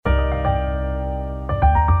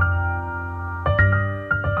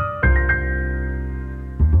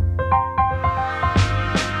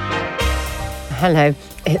Hello,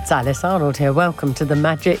 it's Alice Arnold here. Welcome to the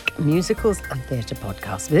Magic Musicals and Theatre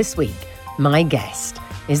Podcast. This week, my guest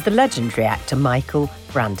is the legendary actor Michael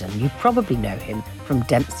Brandon. You probably know him from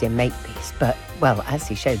Dempsey and Makepeace, but, well, as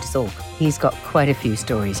he showed us all, he's got quite a few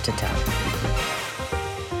stories to tell.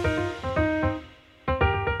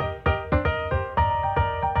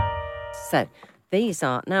 So, these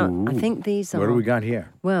are, now, Ooh, I think these are... What do we got here?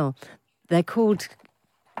 Well, they're called...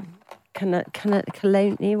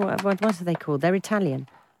 Cannelloni, what are they called? They're Italian.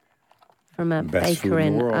 From a Best baker food in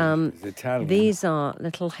in... the world is Italian. These are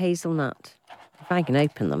little hazelnut. If I can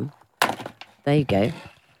open them. There you go.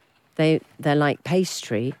 They're like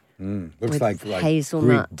pastry. Looks with like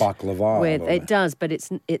hazelnut. Greek baklava. It does, but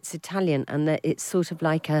it's Italian, and it's sort of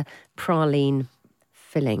like a praline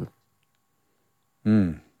filling.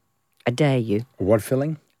 I dare you. What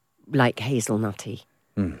filling? Like hazelnutty.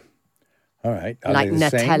 All right. Are Like they the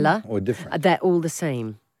Nutella. same or different? They're all the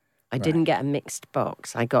same. I didn't get a mixed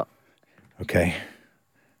box. I got... Okay.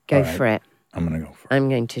 Go All right. for it. I'm going to go for it. I'm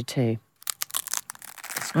going to too.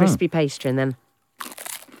 It's crispy pastry and then...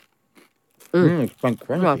 It's quite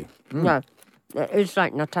crunchy. Yeah, it's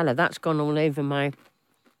like Nutella. That's gone all over my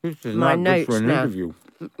This is my not notes good for an now. interview.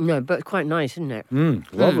 No, but quite nice, isn't it?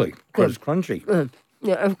 Lovely. Because Good. it's crunchy.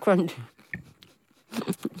 Yeah, it's crunchy.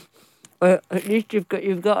 At least you've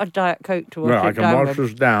got a Diet Coke to wash Yeah, I it can down wash with.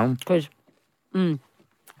 this down. Because,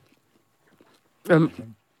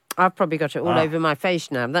 I've probably got it all over my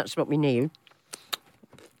face now. That's what we need.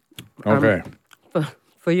 Okay.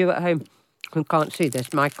 For you at home who can't see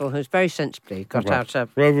this, Michael has very sensibly got Okay. out a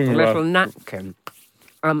Raving little left. napkin.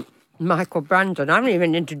 Michael Brandon, I haven't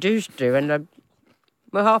even introduced you, and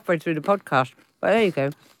we're halfway through the podcast. But there you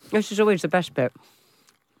go. This is always the best bit.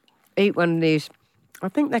 Eat one of these. I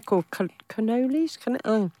think they're called cannolis.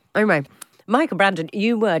 Anyway, Michael Brandon,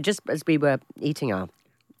 you were, just as we were eating our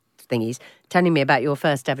thingies, telling me about your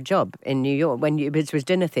first ever job in New York when it was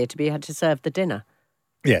dinner theatre, but you had to serve the dinner.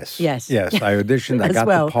 Yes. Yes. Yes. I auditioned. I As got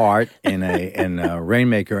well. the part in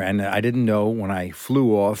Rainmaker, and I didn't know when I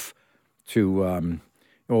flew off to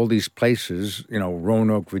all these places,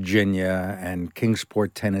 Roanoke, Virginia, and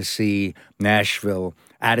Kingsport, Tennessee, Nashville,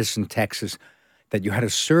 Addison, Texas, that you had to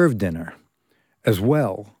serve dinner as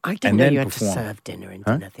well. I and didn't know then you had perform. to serve dinner in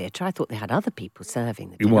dinner theatre. I thought they had other people serving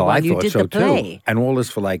the dinner Well, while I you thought did so the play. too. And all this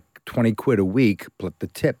for like 20 quid a week, plus the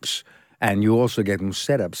tips. And you also get them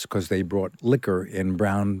setups because they brought liquor in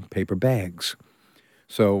brown paper bags.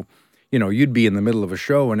 So, you'd be in the middle of a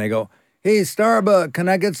show and they go, "Hey, Starbucks, can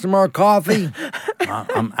I get some more coffee?"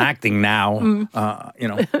 I'm acting now,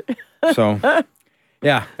 So,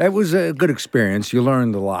 yeah, it was a good experience. You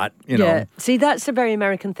learned a lot, Yeah. See, that's a very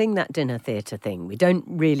American thing, that dinner theatre thing. We don't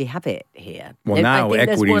really have it here. Well, I now think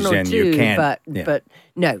there's equity's one or in, you two, can't- But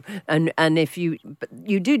no. And if you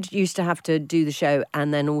did used to have to do the show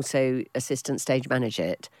and then also assistant stage manage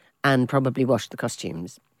it and probably wash the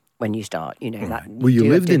costumes when you start, that. Well, you do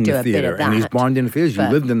have lived to in do the a bit theater, of and these that. barn dinner theaters, you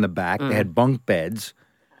but- lived in the back. They had bunk beds.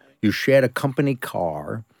 You shared a company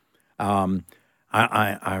car.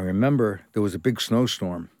 I remember there was a big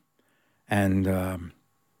snowstorm, and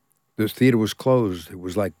the theater was closed. It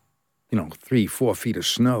was like, 3-4 feet of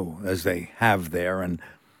snow, as they have there, and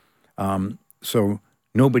so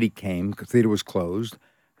nobody came because the theater was closed,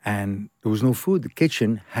 and there was no food. The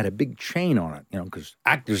kitchen had a big chain on it, because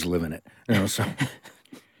actors live in it, so.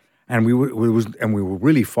 And we were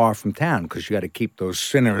really far from town because you got to keep those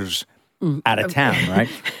sinners out of town, right?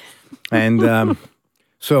 And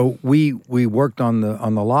so we worked on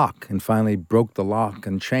the lock and finally broke the lock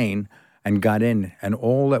and chain and got in. And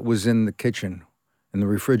all that was in the kitchen, in the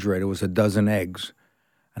refrigerator, was a dozen eggs.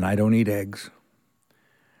 And I don't eat eggs.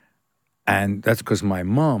 And that's because my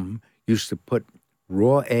mom used to put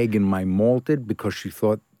raw egg in my malted because she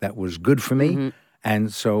thought that was good for me.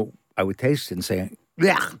 And so I would taste it and say,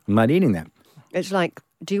 "Yeah, I'm not eating that." It's like,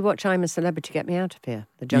 do you watch I'm a Celebrity, Get Me Out of Here?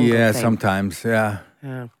 The jungle Yeah, thing. sometimes, yeah.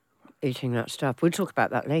 Yeah, eating that stuff. We'll talk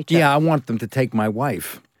about that later. Yeah, I want them to take my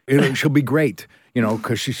wife. She'll be great,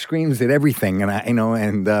 because she screams at everything,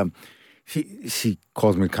 and she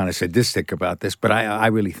calls me kind of sadistic about this, but I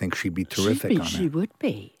really think she'd be terrific on She it. would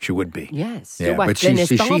be. She would be. Yes. Yeah, Your wife, but she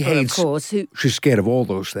Glynis Barber, hates. of course. She's scared of all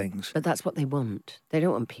those things. But that's what they want. They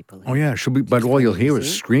don't want people. Oh yeah, she'll be. But all you'll hear is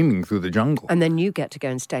easy. screaming through the jungle. And then you get to go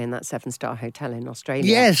and stay in that 7-star hotel in Australia.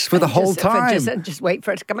 Yes, for the And whole time. Just wait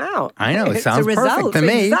for it to come out. I know, it It's sounds a perfect result. to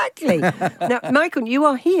me. Exactly. Now, Michael, you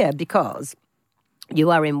are here because you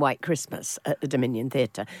are in White Christmas at the Dominion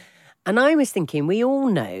Theatre. And I was thinking, we all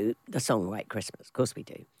know the song White Christmas. Of course we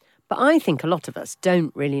do. But I think a lot of us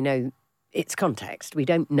don't really know its context. We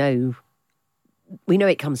don't know. We know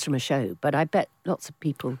it comes from a show, but I bet lots of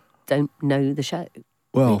people don't know the show.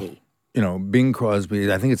 Well, really. Bing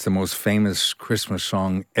Crosby, I think it's the most famous Christmas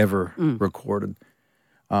song ever recorded.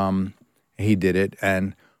 He did it,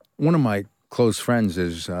 and one of my close friends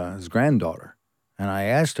is his granddaughter. And I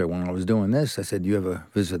asked her when I was doing this, I said, "Do you ever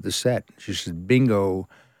visit the set?" She said, "Bingo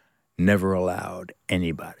never allowed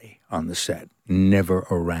anybody on the set, never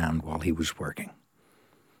around while he was working."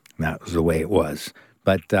 That was the way it was.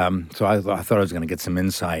 But so I thought I was going to get some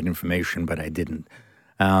inside information, but I didn't.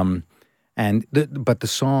 But the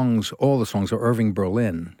songs, all the songs are Irving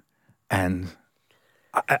Berlin, and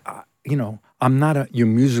I'm not your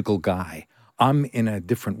musical guy. I'm in a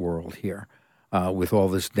different world here with all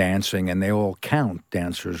this dancing, and they all count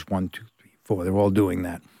dancers 1, 2, 3, 4. They're all doing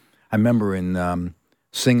that. I remember in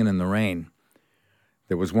Singing in the Rain,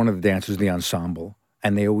 there was one of the dancers, the ensemble,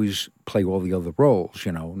 and they always play all the other roles,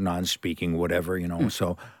 non-speaking, whatever,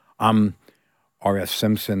 So I'm R.F.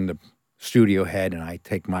 Simpson, the studio head, and I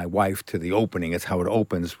take my wife to the opening. It's how it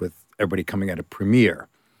opens with everybody coming at a premiere.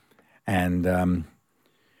 And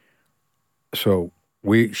so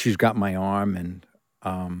she's got my arm, and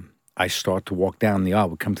I start to walk down the aisle.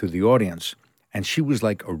 We come through the audience, and she was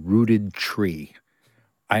like a rooted tree.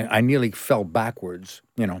 I nearly fell backwards,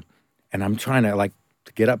 and I'm trying to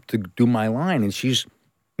get up to do my line, and she's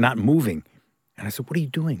not moving. And I said, "What are you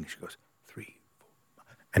doing?" She goes, 3, 4,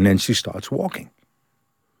 5. And then she starts walking.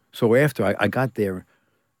 So after I got there,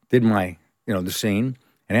 did my, the scene,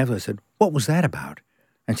 and after I said, "What was that about?"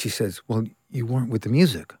 And she says, "Well, you weren't with the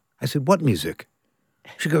music." I said, "What music?"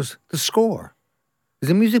 She goes, "The score." "Is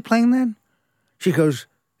the music playing then?" She goes,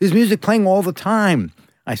 "There's music playing all the time."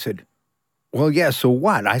 I said, "Well, yeah, so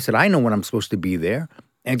what?" I said, "I know when I'm supposed to be there."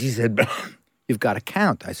 And she said, "You've got to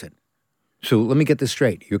count." I said, "So let me get this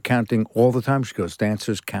straight. You're counting all the time?" She goes,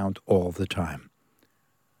 "Dancers count all the time."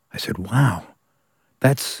 I said, "Wow,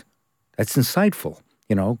 that's insightful,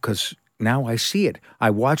 because now I see it. I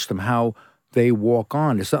watch them, how they walk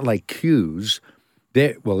on. It's not like cues.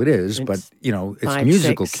 Well, it is, but, it's 5,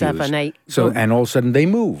 musical 6, cues. 7, 8. So, and all of a sudden they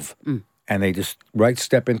move, and they just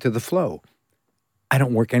step into the flow. I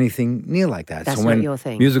don't work anything near like that. That's so when not your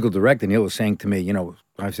thing. Musical director Neil was saying to me,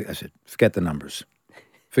 I said, forget the numbers.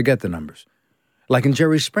 Forget the numbers. Like in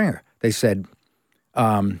Jerry Springer, they said,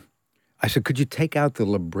 I said, "Could you take out the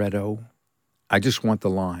libretto? I just want the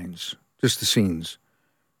lines, just the scenes."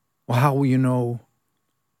 "Well, how will you know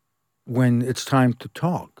when it's time to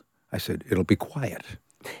talk?" I said, "It'll be quiet."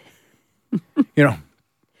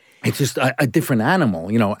 It's just a different animal.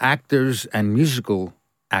 Actors and musical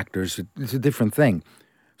actors, it's a different thing.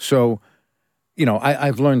 So,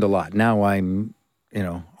 I've learned a lot. Now I'm,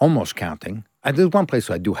 almost counting. There's one place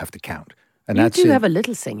where I do have to count. And You that's do it. have a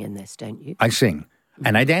little sing in this, don't you? I sing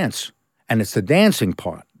and I dance. And it's the dancing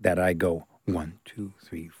part that I go 1, 2,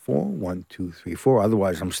 3, 4, 1, 2, 3, 4.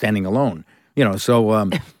 Otherwise, I'm standing alone. So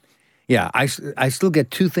yeah, I still get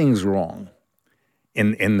 2 things wrong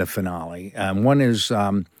in the finale. One is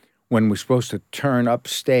when we're supposed to turn up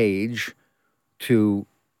stage to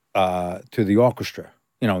the orchestra,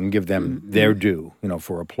 and give them their due,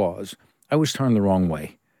 for applause. I always turn the wrong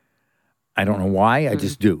way. I don't know why. I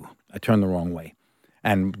just do. I turn the wrong way.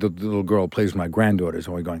 And the little girl who plays my granddaughter is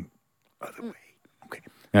always going, "Other way."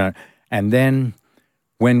 Okay. And then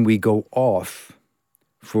when we go off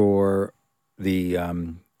for the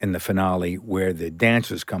in the finale where the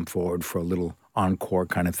dancers come forward for a little encore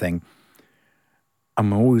kind of thing,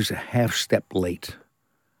 I'm always a half step late.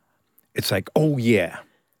 It's like, oh, yeah.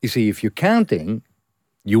 You see, if you're counting,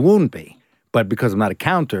 you won't be. But because I'm not a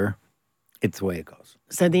counter, it's the way it goes.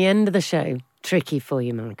 So the end of the show, tricky for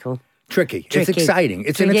you, Michael. Tricky. It's exciting.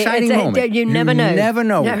 It's an exciting moment. You never know. Never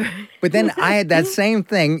know. No. But then I had that same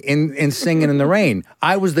thing in Singing in the Rain.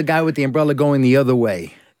 I was the guy with the umbrella going the other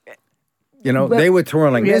way. They were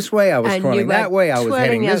twirling this way. I was twirling that way. I was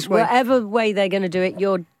heading this way. Whatever way they're going to do it,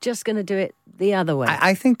 you're just going to do it the other way.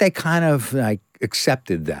 I think they kind of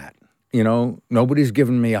accepted that. Nobody's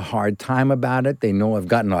given me a hard time about it. They know I've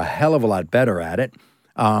gotten a hell of a lot better at it.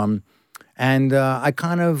 And I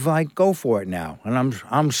kind of go for it now. And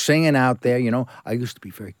I'm singing out there, I used to be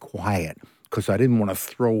very quiet because I didn't want to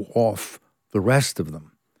throw off the rest of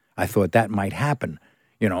them. I thought that might happen.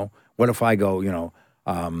 What if I go,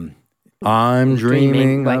 I'm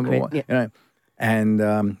dreaming.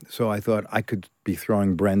 And so I thought I could be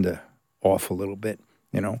throwing Brenda off a little bit,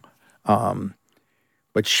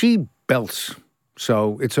 but she belts,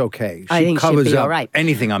 so it's okay. I think covers she'll be up all right.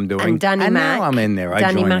 anything I'm doing. And Danny Mac, now I'm in there.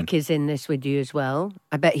 Danny Mac is in this with you as well.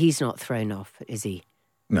 I bet he's not thrown off, is he?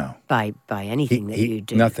 No. By anything that you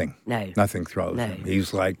do. Nothing. No. Nothing throws him.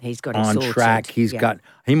 He's he's got it on sorted. track.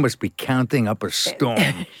 He must be counting up a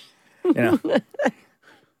storm.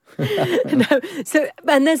 No, so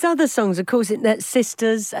and there's other songs, of course. That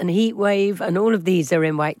Sisters and Heatwave and all of these are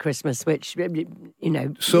in White Christmas, which So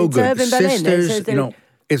it's good. urban Berlin. Sisters,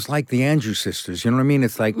 it's like the Andrews Sisters. You know what I mean?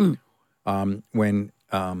 It's like when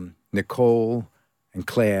Nicole and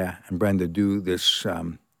Claire and Brenda do this,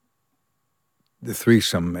 the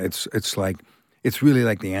threesome. It's really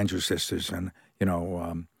like the Andrews Sisters, and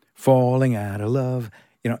falling out of love.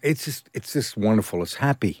 It's just wonderful. It's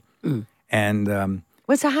happy, and well,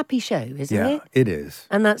 it's a happy show, isn't yeah, it? it is.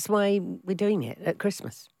 And that's why we're doing it at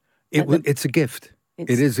Christmas. It's a gift.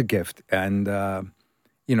 It is a gift, and a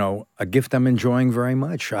gift I'm enjoying very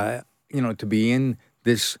much. To be in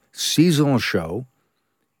this seasonal show,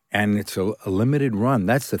 and it's a limited run.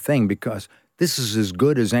 That's the thing, because this is as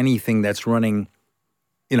good as anything that's running,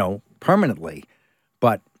 permanently.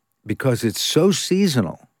 But because it's so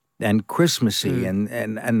seasonal and Christmassy, and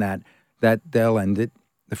that they'll end it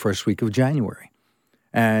the first week of January,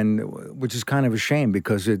 and which is kind of a shame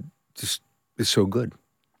because it just is so good.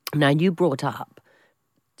 Now, you brought up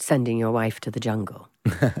sending your wife to the jungle.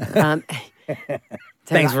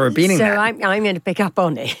 Thanks for repeating that. So I'm going to pick up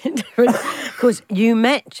on it. Because you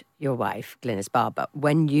met your wife, Glynis Barber,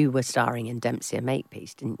 when you were starring in Dempsey and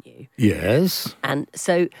Makepeace, didn't you? Yes. And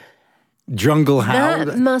so Jungle Howl.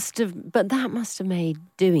 That must have made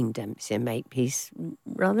doing Dempsey and Makepeace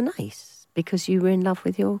rather nice, because you were in love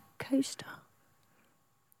with your co-star.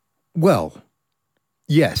 Well,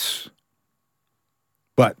 yes.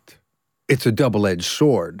 But it's a double-edged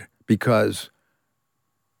sword, because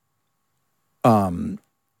we're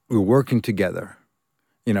working together,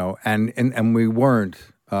 and we weren't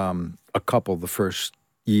a couple the first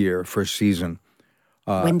season.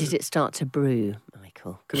 When did it start to brew,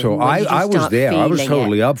 Michael? So I was there. I was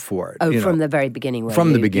totally up for it. Oh, from the very beginning.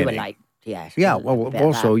 From the beginning. You were like, yeah. Yeah. Well,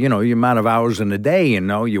 also, the amount of hours in a day.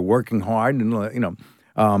 You're working hard, and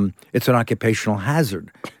it's an occupational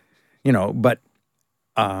hazard. But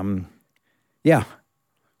yeah.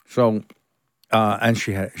 So, and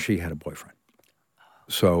she had a boyfriend.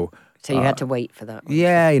 So you had to wait for that.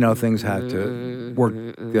 Yeah, things had to work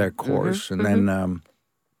their course, and then,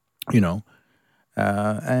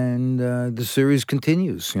 and the series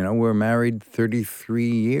continues. We're married 33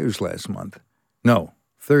 years last month. No,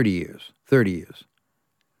 30 years. 30 years.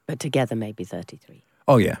 But together maybe 33.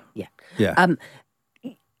 Oh, yeah. Yeah. Yeah.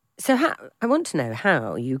 So I want to know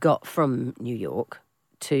how you got from New York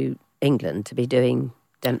to England to be doing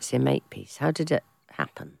Dempsey and Makepeace. How did it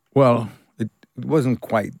happen? Well, it wasn't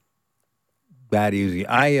quite that easy.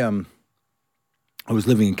 I was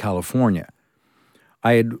living in California.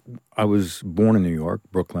 I was born in New York,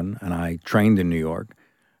 Brooklyn, and I trained in New York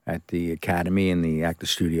at the Academy and the Actor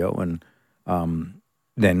Studio, and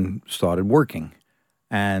then started working.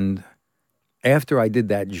 And after I did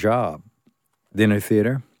that job, dinner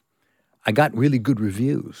theater, I got really good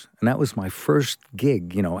reviews, and that was my first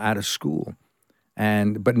gig, out of school.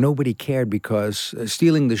 But nobody cared, because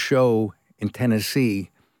stealing the show in Tennessee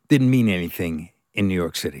didn't mean anything in New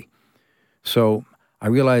York City. So I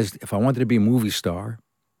realized if I wanted to be a movie star,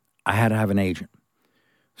 I had to have an agent.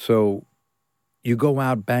 So you go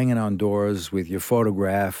out banging on doors with your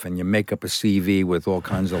photograph, and you make up a CV with all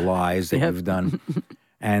kinds of lies that you've done.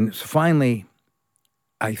 And so finally,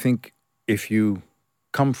 I think if you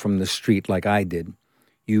come from the street like I did,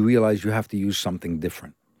 you realize you have to use something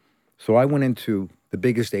different. So I went into the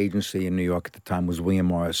biggest agency in New York at the time, was William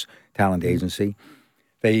Morris Talent Agency.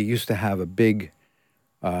 They used to have a big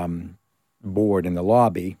board in the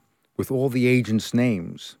lobby with all the agents'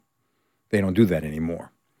 names. They don't do that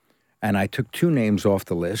anymore. And I took 2 names off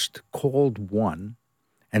the list, called one,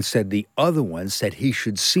 and said the other one said he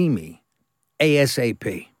should see me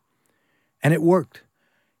ASAP. And it worked.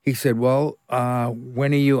 He said, well,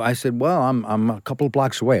 when are you? I said, well, I'm a couple of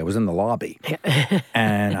blocks away. I was in the lobby.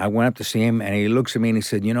 And I went up to see him, and he looks at me and he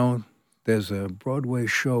said, there's a Broadway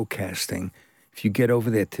show casting. If you get over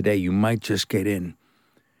there today, you might just get in.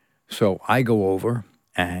 So I go over,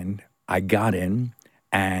 and I got in,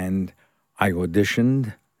 and I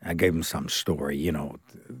auditioned. I gave him some story,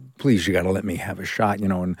 please, you got to let me have a shot,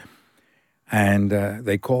 and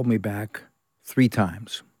they called me back 3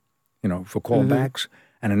 times, for callbacks.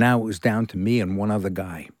 And now it was down to me and one other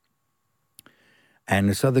guy. And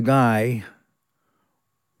this other guy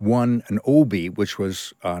won an Obie, which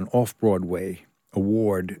was an off-Broadway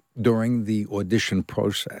award during the audition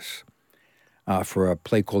process for a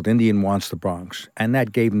play called Indian Wants the Bronx. And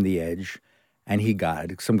that gave him the edge. And he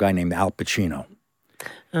got it, some guy named Al Pacino.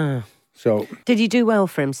 So did he do well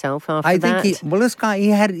for himself after that? I think this guy, he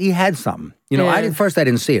had something. I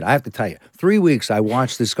didn't see it. I have to tell you. 3 weeks I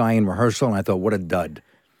watched this guy in rehearsal, and I thought, what a dud.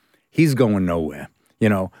 He's going nowhere.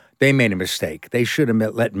 They made a mistake. They should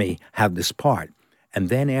have let me have this part. And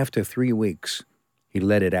then after 3 weeks, he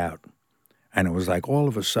let it out. And it was like all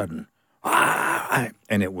of a sudden, and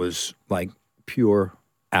it was like pure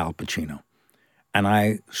Al Pacino. And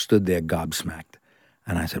I stood there gobsmacked.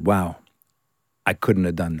 And I said, wow, I couldn't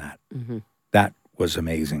have done that. Mm-hmm. That was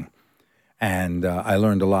amazing. And I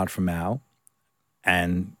learned a lot from Al.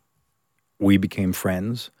 And we became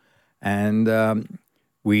friends. And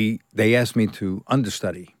they asked me to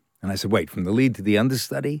understudy. And I said, wait, from the lead to the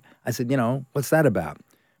understudy? I said, what's that about?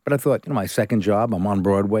 But I thought, my second job, I'm on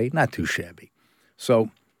Broadway, not too shabby.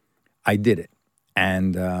 So I did it.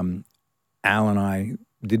 And Al and I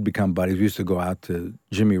did become buddies. We used to go out to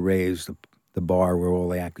Jimmy Ray's, the bar where all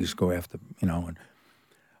the actors go after, and a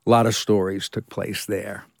lot of stories took place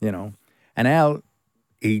there, And Al,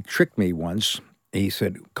 he tricked me once. He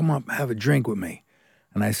said, come up, have a drink with me.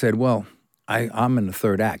 And I said, well, I'm in the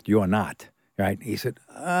third act. You're not, right? He said,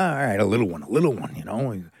 all right, a little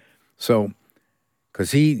one. So,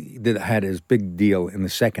 because he had his big deal in the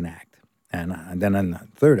second act. And then in the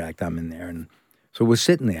third act, I'm in there. And so we're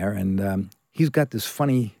sitting there, and he's got this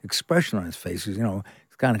funny expression on his face. He's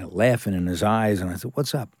kind of laughing in his eyes. And I said,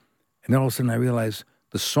 what's up? And then all of a sudden I realized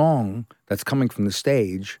the song that's coming from the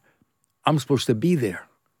stage, I'm supposed to be there.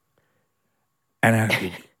 And I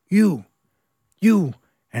said, you.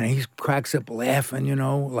 And he cracks up laughing,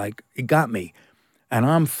 like it got me. And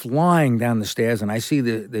I'm flying down the stairs, and I see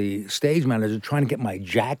the stage manager trying to get my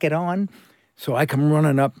jacket on. So I come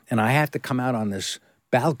running up, and I have to come out on this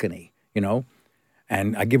balcony,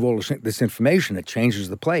 and I give all this information that changes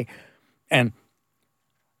the play. And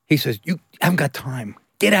he says, you haven't got time.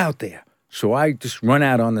 Get out there. So I just run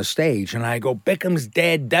out on the stage, and I go, Beckham's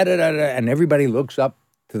dead, da-da-da-da. And everybody looks up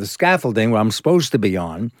to the scaffolding where I'm supposed to be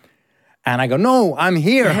on. And I go, no, I'm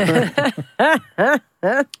here.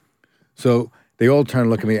 So they all turn and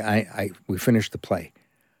look at me. We finished the play.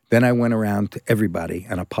 Then I went around to everybody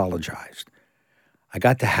and apologized. I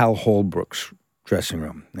got to Hal Holbrook's dressing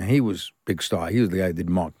room. Now, he was a big star. He was the guy who did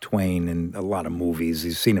Mark Twain and a lot of movies.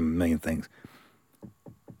 He's seen him in a million things.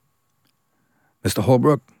 Mr.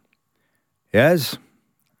 Holbrook? Yes?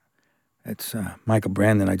 It's Michael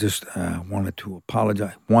Brandon. I just wanted to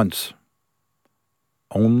apologize once.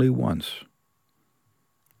 Only once.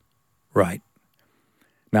 Right.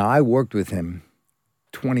 Now, I worked with him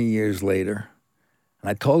 20 years later, and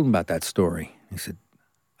I told him about that story. He said,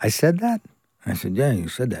 I said that? I said, yeah, you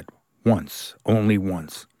said that once, only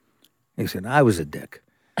once. He said, I was a dick.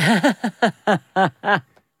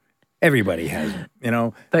 Everybody has it,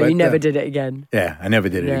 But you never did it again. Yeah, I never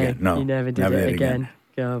did it again. No, you never did it again.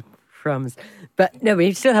 God, crumbs. But no,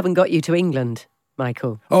 we still haven't got you to England,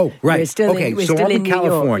 Michael. Oh, right. We're still okay, we're so still I'm in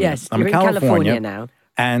California. York. Yes, I'm you're in in California now.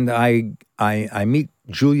 And I meet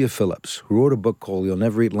Julia Phillips, who wrote a book called You'll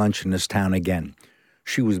Never Eat Lunch in This Town Again.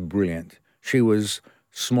 She was brilliant. She was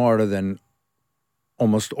smarter than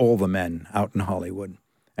almost all the men out in Hollywood.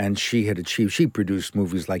 And she produced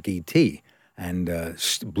movies like E.T. and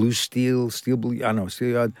Blue Steel,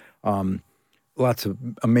 lots of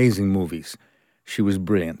amazing movies. She was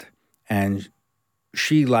brilliant. And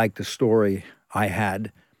she liked the story I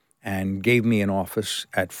had and gave me an office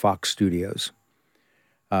at Fox Studios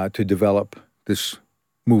to develop this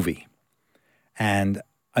movie. And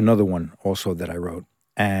another one also that I wrote.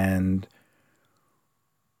 And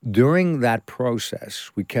during that process,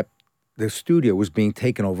 the studio was being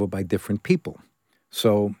taken over by different people.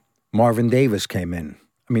 So Marvin Davis came in.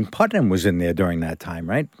 I mean, Putnam was in there during that time,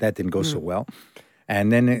 right? That didn't go so well.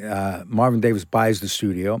 And then Marvin Davis buys the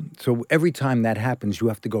studio. So every time that happens, you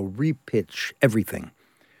have to go repitch everything.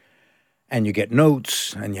 And you get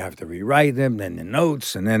notes, and you have to rewrite them, then the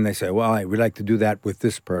notes, and then they say, well, we'd like to do that with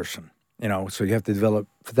this person. So you have to develop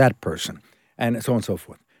for that person, and so on and so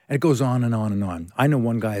forth. And it goes on and on and on. I know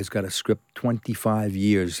one guy who's got a script 25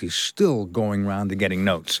 years. He's still going around and getting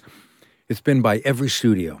notes. It's been by every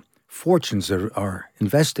studio. Fortunes are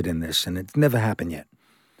invested in this, and it's never happened yet.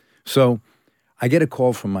 So I get a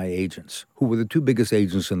call from my agents, who were the two biggest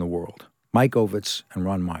agents in the world, Mike Ovitz and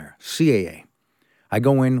Ron Meyer, CAA. I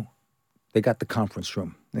go in. They got the conference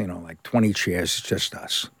room, like 20 chairs, just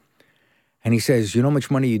us. And he says, you know how much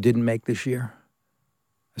money you didn't make this year?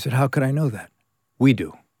 I said, how could I know that? We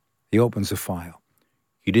do. He opens the file.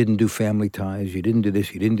 You didn't do Family Ties. You didn't do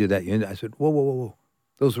this. You didn't do that. I said, whoa.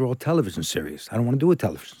 Those are all television series. I don't want to do a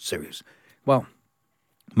television series. Well,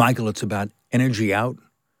 Michael, it's about energy out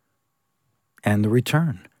and the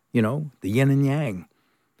return, the yin and yang.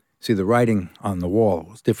 See, the writing on the wall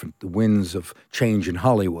was different. The winds of change in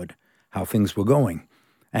Hollywood, how things were going.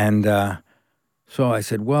 And so I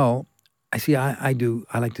said, well, I see. I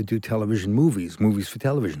like to do television movies for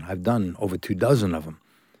television. I've done over 24 of them,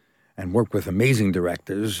 and worked with amazing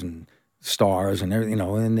directors and stars and everything,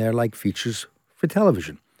 and they're like features for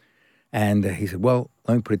television. And he said, well,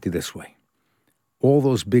 let me put it to you this way. All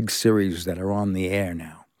those big series that are on the air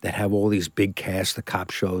now, that have all these big casts, the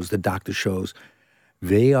cop shows, the doctor shows,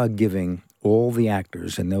 they are giving all the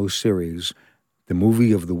actors in those series the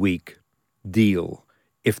movie of the week deal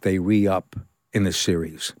if they re-up in the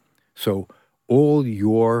series. So all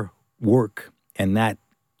your work in that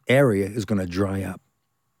area is going to dry up.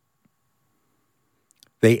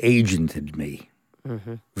 They agented me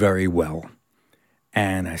very well.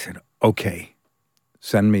 And I said, okay,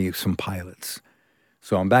 send me some pilots.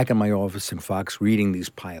 So I'm back in my office in Fox reading these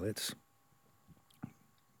pilots.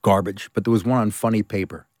 Garbage. But there was one on funny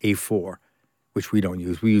paper, A4, which we don't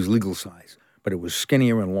use. We use legal size. But it was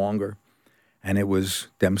skinnier and longer. And it was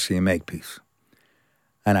Dempsey and Makepeace.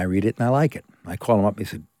 And I read it and I like it. I call him up and he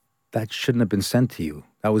said, that shouldn't have been sent to you.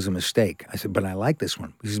 That was a mistake. I said, but I like this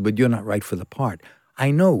one. He says, but you're not right for the part.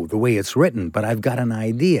 I know the way it's written, but I've got an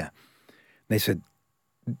idea. They said,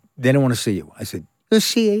 they don't want to see you. I said, the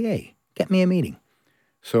CAA, get me a meeting.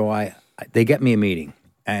 So they get me a meeting.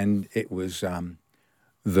 And it was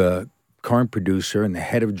the current producer and the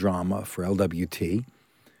head of drama for LWT.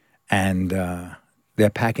 And they're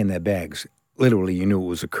packing their bags. Literally, you knew it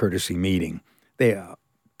was a courtesy meeting. They are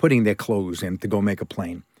putting their clothes in to go make a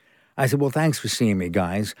plane. I said, well, thanks for seeing me,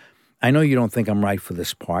 guys. I know you don't think I'm right for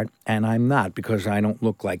this part, and I'm not because I don't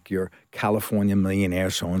look like your California millionaire,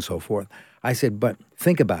 so on and so forth. I said, but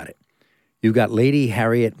think about it. You've got Lady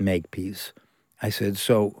Harriet Makepeace. I said,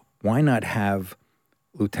 so why not have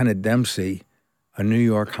Lieutenant Dempsey, a New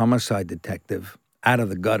York homicide detective, out of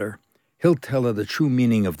the gutter? He'll tell her the true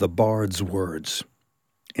meaning of the bard's words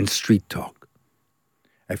in street talk.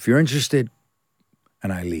 If you're interested,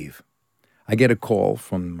 and I leave. I get a call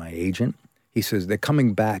from my agent. He says, they're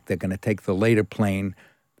coming back. They're going to take the later plane.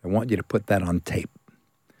 They want you to put that on tape.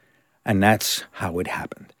 And that's how it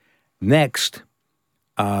happened. Next,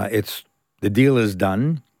 the deal is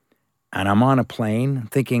done, and I'm on a plane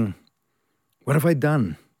thinking, what have I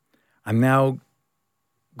done? I'm now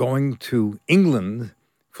going to England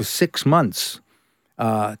for 6 months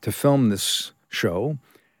to film this show,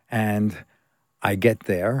 and I get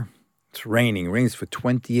there. It's raining. It rains for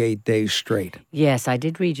 28 days straight. Yes, I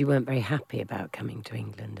did read you weren't very happy about coming to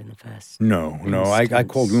England in the first No. I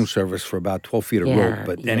called room service for about 12 feet of rope.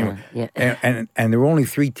 But anyway, and there were only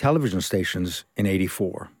 3 television stations in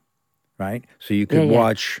 84, right? So you could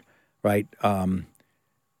watch, right,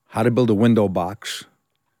 how to build a window box,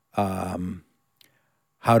 how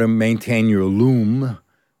to maintain your loom,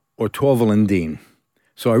 or Torval and Dean.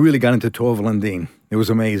 So I really got into Torval and Dean. It was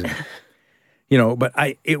amazing. But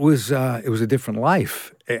it was a different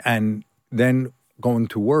life, and then going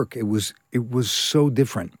to work, it was so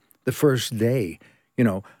different. The first day,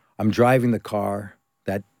 I'm driving the car,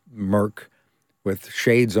 that Merc, with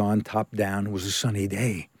shades on, top down. It was a sunny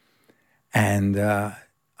day, and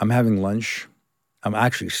I'm having lunch. I'm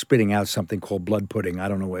actually spitting out something called blood pudding. I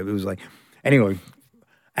don't know what it was like. Anyway,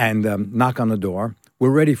 and knock on the door.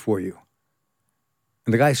 We're ready for you.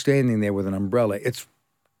 And the guy's standing there with an umbrella. It's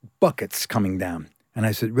buckets coming down. And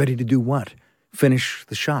I said, ready to do what? Finish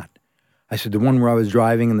the shot. I said, the one where I was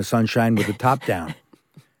driving in the sunshine with the top down.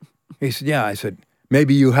 He said, yeah. I said,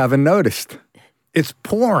 maybe you haven't noticed. It's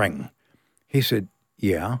pouring. He said,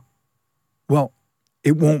 yeah. Well,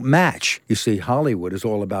 it won't match. You see, Hollywood is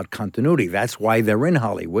all about continuity. That's why they're in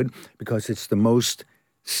Hollywood, because it's the most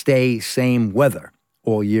same weather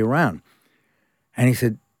all year round. And he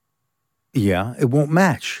said, yeah, it won't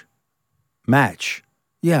match. Match.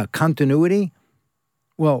 Yeah, continuity?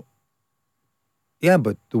 Well, yeah,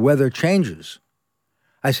 but the weather changes.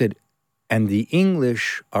 I said, and the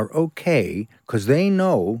English are okay because they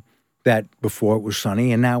know that before it was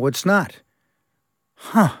sunny and now it's not.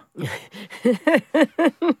 Huh.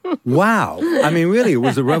 Wow. I mean, really, it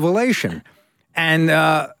was a revelation. And,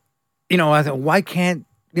 I thought, why can't,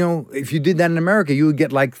 if you did that in America, you would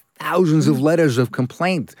get like thousands of letters of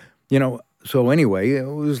complaint, So anyway, it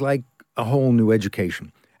was like a whole new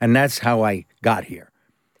education. And that's how I got here.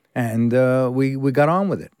 And we got on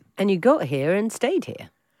with it. And you got here and stayed here.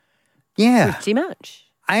 Yeah. Pretty much.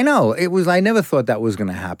 I know. I never thought that was going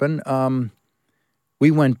to happen.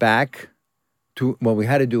 We went back we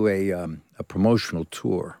had to do a promotional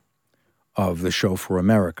tour of the show for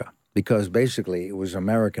America. Because basically it was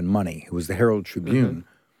American money. It was the Herald Tribune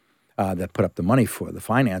that put up the money for the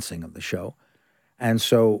financing of the show. And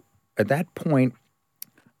so at that point,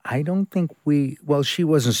 I don't think she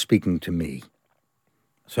wasn't speaking to me.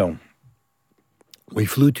 So we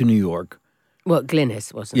flew to New York, Well,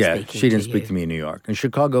 Glynis wasn't Yeah, speaking she didn't to speak you. to me in New York. In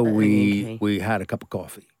Chicago, Okay. we had a cup of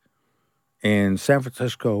coffee. In San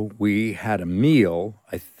Francisco, we had a meal.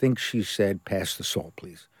 I think she said, "Pass the salt,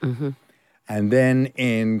 please." Mm-hmm. And then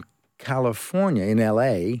in California, in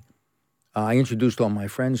L.A., I introduced all my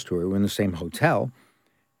friends to her. We were in the same hotel,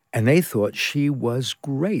 and they thought she was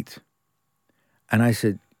great. And I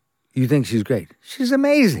said, "You think she's great? She's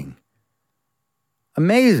amazing.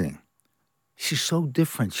 Amazing. She's so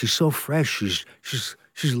different. She's so fresh.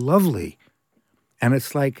 She's lovely." And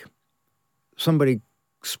it's like somebody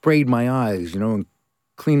sprayed my eyes, and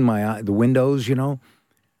cleaned the windows,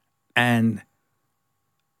 and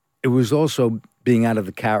it was also being out of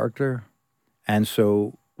the character. And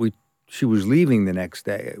so she was leaving the next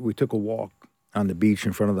day. We took a walk on the beach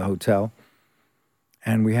in front of the hotel,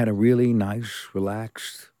 and we had a really nice,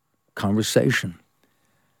 relaxed conversation.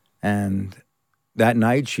 And that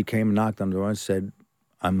night, she came and knocked on the door and said,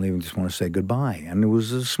 "I'm leaving, just want to say goodbye." And there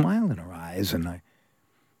was a smile in her eyes, and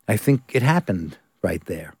I think it happened right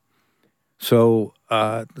there. So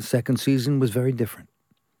the second season was very different.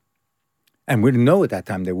 And we didn't know at that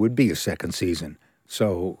time there would be a second season.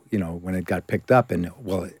 So, when it got picked up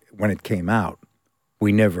when it came out,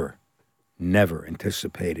 we never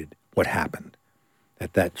anticipated what happened,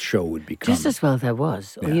 that show would become. Just as well there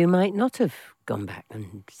was, or Yeah. you might not have gone back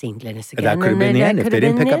and seen Glynis again. That could have been the end. If they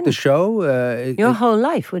didn't pick up the show, your whole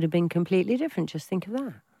life would have been completely different. Just think of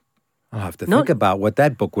that. I'll have to think about what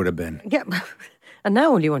that book would have been. Yeah, and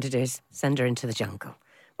now all you want to do is send her into the jungle.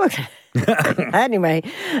 Okay. Anyway,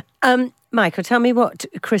 Michael, tell me what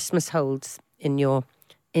Christmas holds in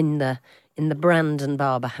the Brandon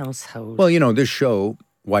Barber household. Well, this show,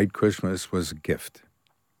 White Christmas, was a gift.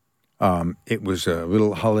 It was a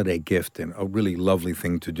little holiday gift and a really lovely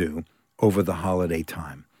thing to do over the holiday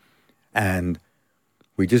time. And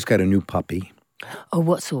we just got a new puppy. Oh,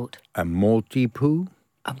 what sort? A Maltipoo.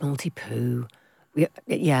 A Maltipoo.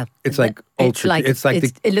 Yeah. It's like ultra.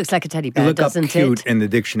 It looks like a teddy bear, look doesn't up cute it? in the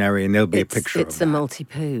dictionary, and there'll be a picture of it. It's a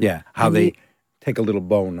Maltipoo. Yeah, how they take a little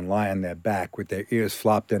bone and lie on their back with their ears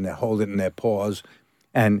flopped and they hold it in their paws,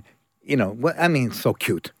 and so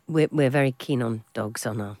cute. We're very keen on dogs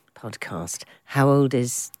on our podcast. How old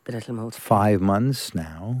is the little Maltipoo? 5 months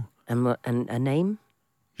now. And a name?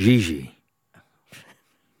 Gigi.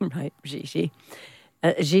 Right, Gigi.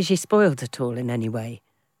 Gigi spoiled at all in any way?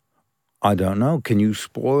 I don't know. Can you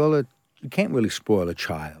spoil it? You can't really spoil a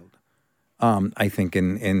child. I think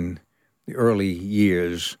in the early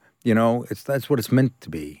years, that's what it's meant to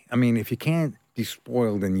be. I mean, if you can't be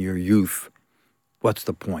spoiled in your youth, what's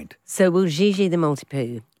the point? So will Gigi the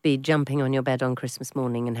Maltipoo be jumping on your bed on Christmas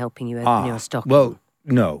morning and helping you open your stocking? Well,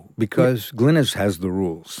 no, because Glynis has the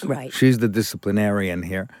rules. Right. She's the disciplinarian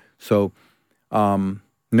here. So,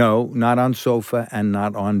 no, not on sofa and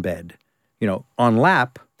not on bed. On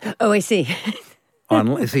lap. Oh, I see. I on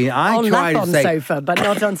try lap to on say, sofa, but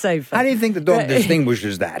not on sofa. how do you think the dog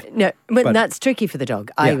distinguishes that? No, but that's tricky for the dog,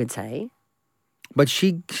 I Yeah. would say. But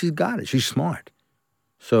she's got it. She's smart.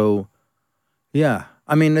 So, yeah.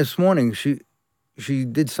 I mean, this morning she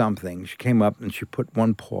did something. She came up and she put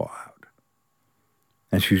one paw out.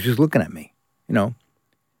 And she was just looking at me,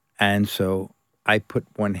 And so I put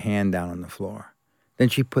one hand down on the floor. Then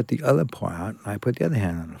she put the other paw out, and I put the other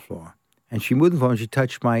hand on the floor. And she moved the floor and she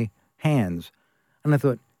touched my hands. And I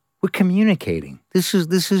thought, we're communicating. This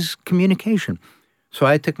is communication. So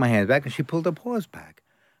I took my hands back and she pulled her paws back.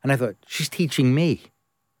 And I thought, she's teaching me.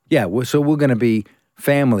 Yeah, so we're going to be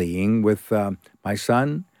familying with my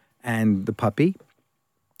son and the puppy.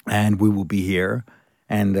 And we will be here.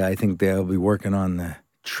 And I think they'll be working on the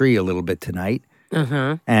tree a little bit tonight.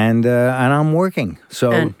 Uh-huh. And I'm working.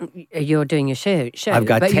 So And you're doing your show. I've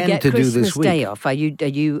got but 10 you get to do Christmas this week. Day off. Are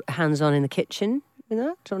you hands-on in the kitchen with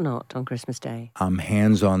that or not on Christmas Day? I'm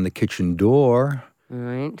hands on the kitchen door,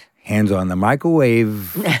 Right. hands on the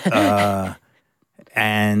microwave,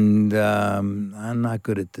 and I'm not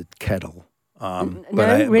good at the kettle. Not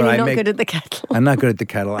good at the kettle. I'm not good at the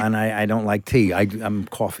kettle, and I don't like tea. I'm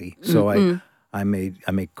coffee, so I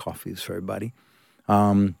make coffees for everybody.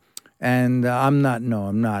 And I'm not. No,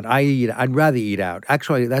 I'm not. I'd rather eat out.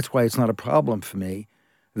 Actually, that's why it's not a problem for me.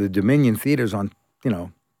 The Dominion Theater's on,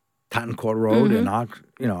 Tottenham Court Road in Oxford.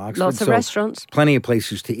 Lots of restaurants. Plenty of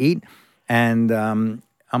places to eat, and I'm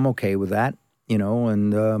okay with that.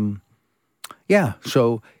 And yeah.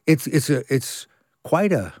 So it's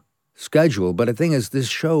quite a schedule. But the thing is, this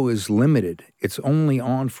show is limited. It's only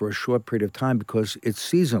on for a short period of time because it's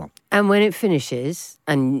seasonal. And when it finishes,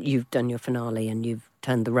 and you've done your finale, and you've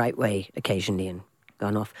turned the right way occasionally and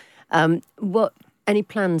gone off, any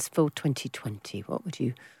plans for 2020? What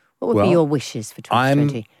would be your wishes for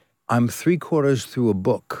 2020? I'm 3/4 through a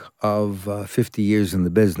book of 50 years in the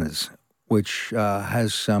business, which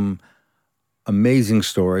has some amazing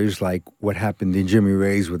stories like what happened in Jimmy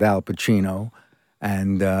Ray's with Al Pacino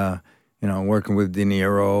and, working with De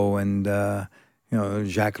Niro and,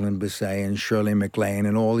 Jacqueline Bisset and Shirley MacLaine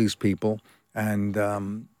and all these people. And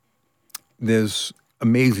there's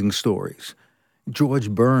amazing stories. George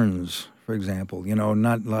Burns, for example,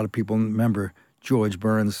 not a lot of people remember George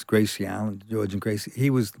Burns, Gracie Allen, George and Gracie. He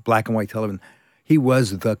was black and white television. He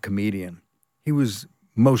was the comedian. He was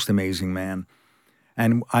most amazing man.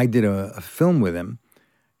 And I did a film with him.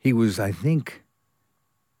 He was, I think,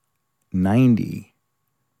 90.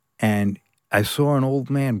 And I saw an old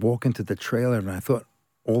man walk into the trailer, and I thought,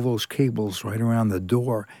 all those cables right around the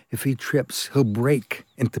door, if he trips, he'll break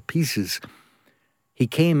into pieces. He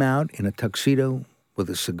came out in a tuxedo with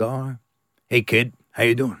a cigar. Hey, kid, how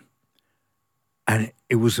you doing? And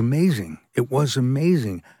it was amazing. It was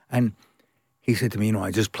amazing. And he said to me,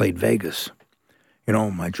 I just played Vegas.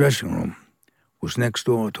 My dressing room was next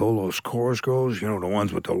door to all those chorus girls, the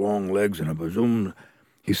ones with the long legs and a bazoom.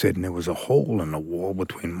 He said, and there was a hole in the wall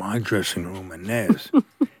between my dressing room and theirs.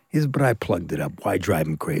 He said, but I plugged it up. Why drive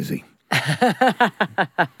him crazy?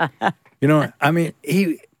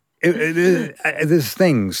 There's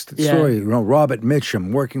things, story, Robert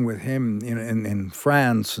Mitchum, working with him in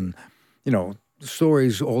France and,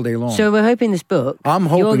 stories all day long. So we're hoping this book, I'm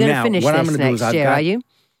hoping you're going now, to finish what this I'm going to do is next I've year, got are you?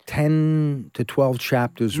 10 to 12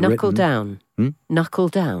 chapters Knuckle written. down. Knuckle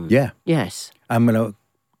down. Yeah. Yes. I'm going to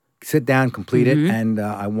sit down, complete it, and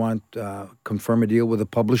I want confirm a deal with a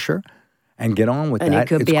publisher and get on with and that. And it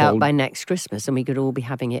could it's be out called, by next Christmas, and we could all be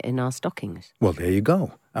having it in our stockings. Well, there you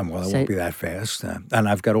go. It won't be that fast. And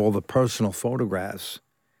I've got all the personal photographs,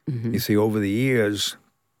 you see, over the years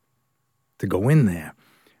to go in there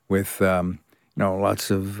with, lots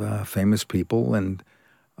of famous people. And,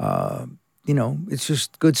 it's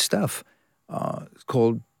just good stuff. It's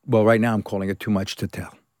called, right now I'm calling it Too Much to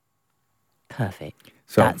Tell. Perfect.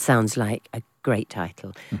 So, that sounds like a great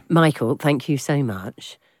title. Michael, thank you so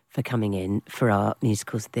much for coming in for our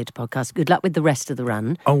Musicals Theatre podcast. Good luck with the rest of the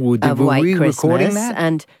run. Oh, were we recording that?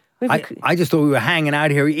 And I just thought we were hanging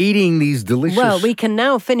out here eating these delicious... Well, we can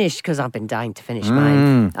now finish, because I've been dying to finish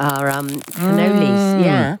mine. Our cannolis,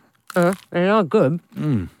 yeah. They are good.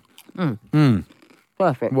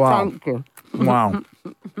 Perfect. Wow. Thank you. Wow.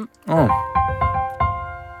 Oh.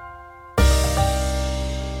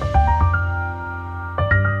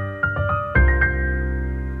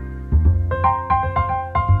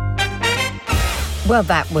 Well,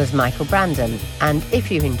 that was Michael Brandon, and if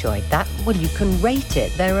you enjoyed that, you can rate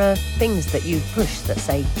it. There are things that you push that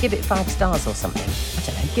say, give it 5 stars or something. I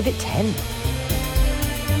don't know, give it 10.